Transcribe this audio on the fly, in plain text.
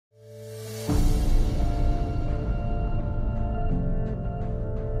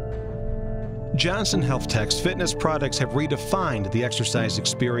Johnson Health Tech's fitness products have redefined the exercise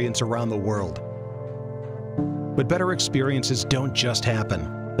experience around the world. But better experiences don't just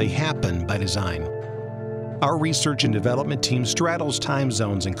happen. They happen by design. Our research and development team straddles time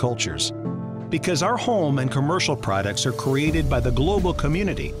zones and cultures. Because our home and commercial products are created by the global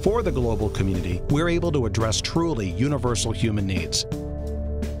community, for the global community, we're able to address truly universal human needs.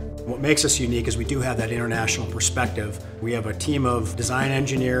 What makes us unique is we do have that international perspective. We have a team of design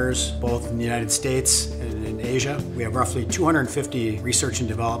engineers, both in the United States and in Asia. We have roughly 250 research and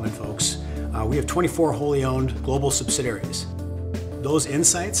development folks. We have 24 wholly owned global subsidiaries. Those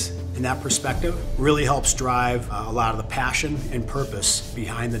insights and that perspective really helps drive a lot of the passion and purpose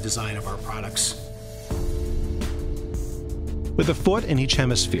behind the design of our products. With a foot in each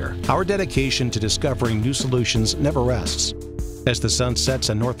hemisphere, our dedication to discovering new solutions never rests. As the sun sets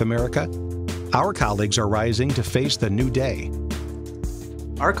in North America, our colleagues are rising to face the new day.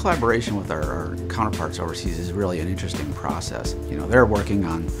 Our collaboration with our counterparts overseas is really an interesting process. They're working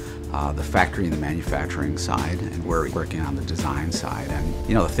on the factory and the manufacturing side, and we're working on the design side.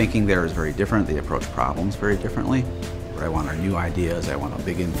 And the thinking there is very different. They approach problems very differently. I want our new ideas. I want a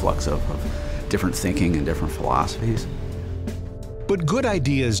big influx of different thinking and different philosophies. But good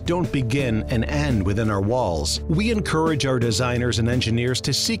ideas don't begin and end within our walls. We encourage our designers and engineers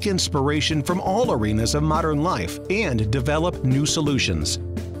to seek inspiration from all arenas of modern life and develop new solutions.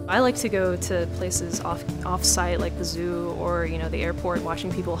 I like to go to places off-site like the zoo or the airport,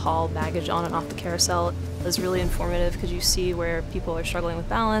 watching people haul baggage on and off the carousel is really informative because you see where people are struggling with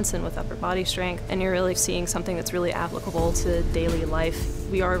balance and with upper body strength, and you're really seeing something that's really applicable to daily life.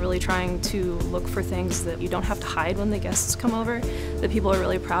 We are really trying to look for things that you don't have to hide when the guests come over, that people are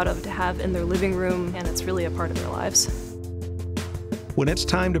really proud of to have in their living room, and it's really a part of their lives. When it's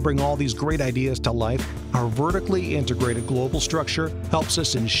time to bring all these great ideas to life, our vertically integrated global structure helps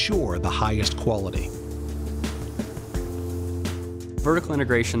us ensure the highest quality. Vertical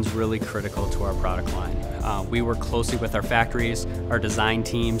integration is really critical to our product line. We work closely with our factories, our design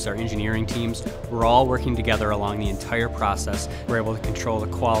teams, our engineering teams. We're all working together along the entire process. We're able to control the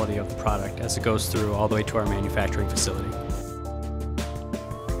quality of the product as it goes through all the way to our manufacturing facility.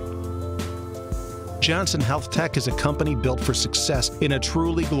 Johnson Health Tech is a company built for success in a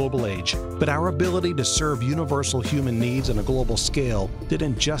truly global age. But our ability to serve universal human needs on a global scale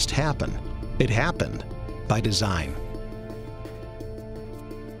didn't just happen. It happened by design.